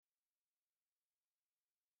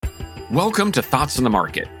Welcome to Thoughts on the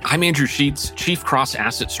Market. I'm Andrew Sheets, Chief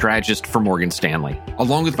Cross-Asset Strategist for Morgan Stanley.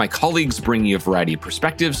 Along with my colleagues bringing you a variety of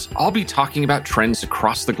perspectives, I'll be talking about trends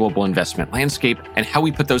across the global investment landscape and how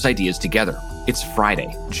we put those ideas together. It's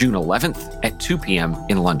Friday, June 11th at 2 p.m.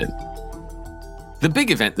 in London. The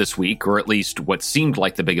big event this week, or at least what seemed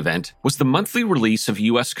like the big event, was the monthly release of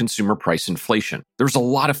U.S. consumer price inflation. There's a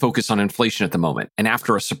lot of focus on inflation at the moment, and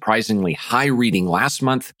after a surprisingly high reading last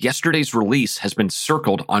month, yesterday's release has been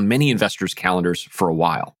circled on many investors' calendars for a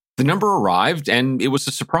while. The number arrived, and it was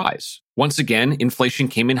a surprise. Once again, inflation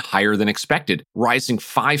came in higher than expected, rising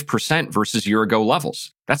 5% versus year-ago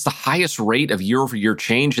levels. That's the highest rate of year-over-year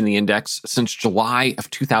change in the index since July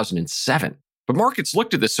of 2007. But markets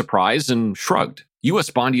looked at this surprise and shrugged.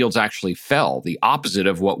 U.S. bond yields actually fell, the opposite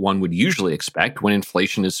of what one would usually expect when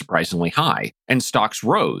inflation is surprisingly high. And stocks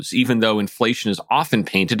rose, even though inflation is often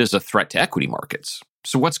painted as a threat to equity markets.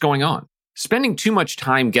 So what's going on? Spending too much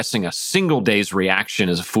time guessing a single day's reaction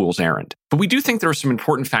is a fool's errand. But we do think there are some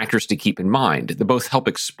important factors to keep in mind that both help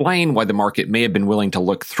explain why the market may have been willing to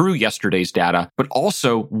look through yesterday's data, but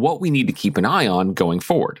also what we need to keep an eye on going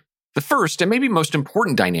forward. The first, and maybe most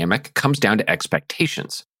important dynamic, comes down to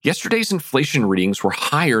expectations. Yesterday's inflation readings were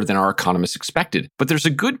higher than our economists expected, but there's a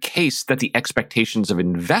good case that the expectations of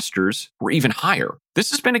investors were even higher. This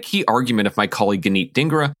has been a key argument of my colleague Ganeet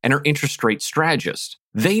Dhingra and our interest rate strategist.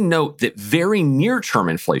 They note that very near-term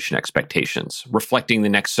inflation expectations, reflecting the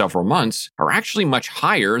next several months, are actually much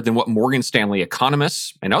higher than what Morgan Stanley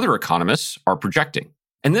economists and other economists are projecting.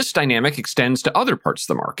 And this dynamic extends to other parts of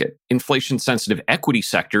the market. Inflation-sensitive equity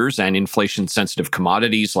sectors and inflation-sensitive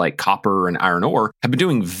commodities like copper and iron ore have been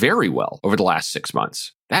doing very well over the last 6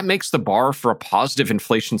 months. That makes the bar for a positive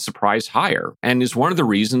inflation surprise higher, and is one of the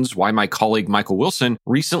reasons why my colleague Michael Wilson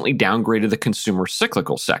recently downgraded the consumer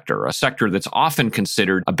cyclical sector, a sector that's often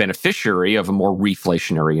considered a beneficiary of a more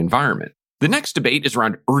reflationary environment. The next debate is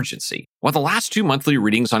around urgency. While the last 2 monthly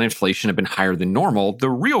readings on inflation have been higher than normal, the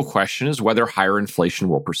real question is whether higher inflation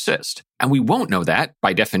will persist. And we won't know that,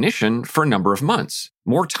 by definition, for a number of months.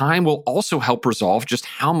 More time will also help resolve just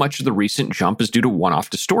how much of the recent jump is due to one-off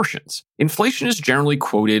distortions. Inflation is generally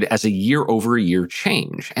quoted as a year-over-year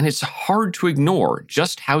change, and it's hard to ignore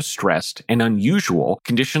just how stressed and unusual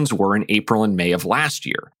conditions were in April and May of last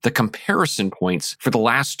year, the comparison points for the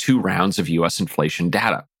last 2 rounds of U.S. inflation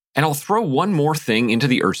data. And I'll throw one more thing into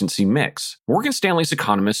the urgency mix. Morgan Stanley's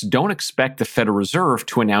economists don't expect the Federal Reserve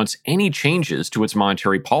to announce any changes to its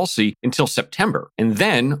monetary policy until September, and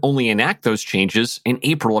then only enact those changes in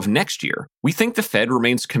April of next year. We think the Fed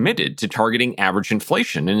remains committed to targeting average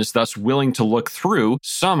inflation and is thus willing to look through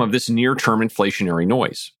some of this near-term inflationary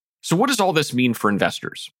noise. So what does all this mean for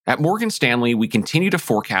investors? At Morgan Stanley, we continue to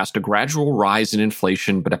forecast a gradual rise in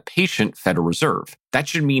inflation, but a patient Federal Reserve. That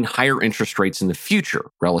should mean higher interest rates in the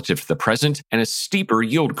future relative to the present and a steeper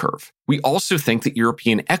yield curve. We also think that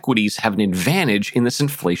European equities have an advantage in this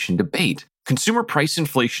inflation debate. Consumer price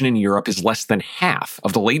inflation in Europe is less than half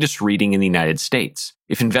of the latest reading in the United States.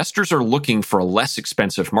 If investors are looking for a less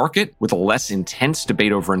expensive market with a less intense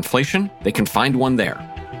debate over inflation, they can find one there.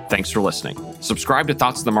 Thanks for listening. Subscribe to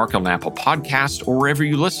Thoughts on the Market on Apple Podcasts or wherever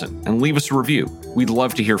you listen, and leave us a review. We'd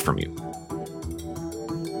love to hear from you.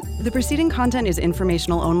 The preceding content is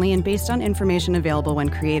informational only and based on information available when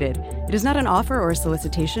created. It is not an offer or a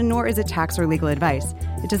solicitation, nor is it tax or legal advice.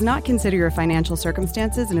 It does not consider your financial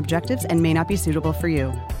circumstances and objectives and may not be suitable for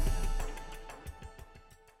you.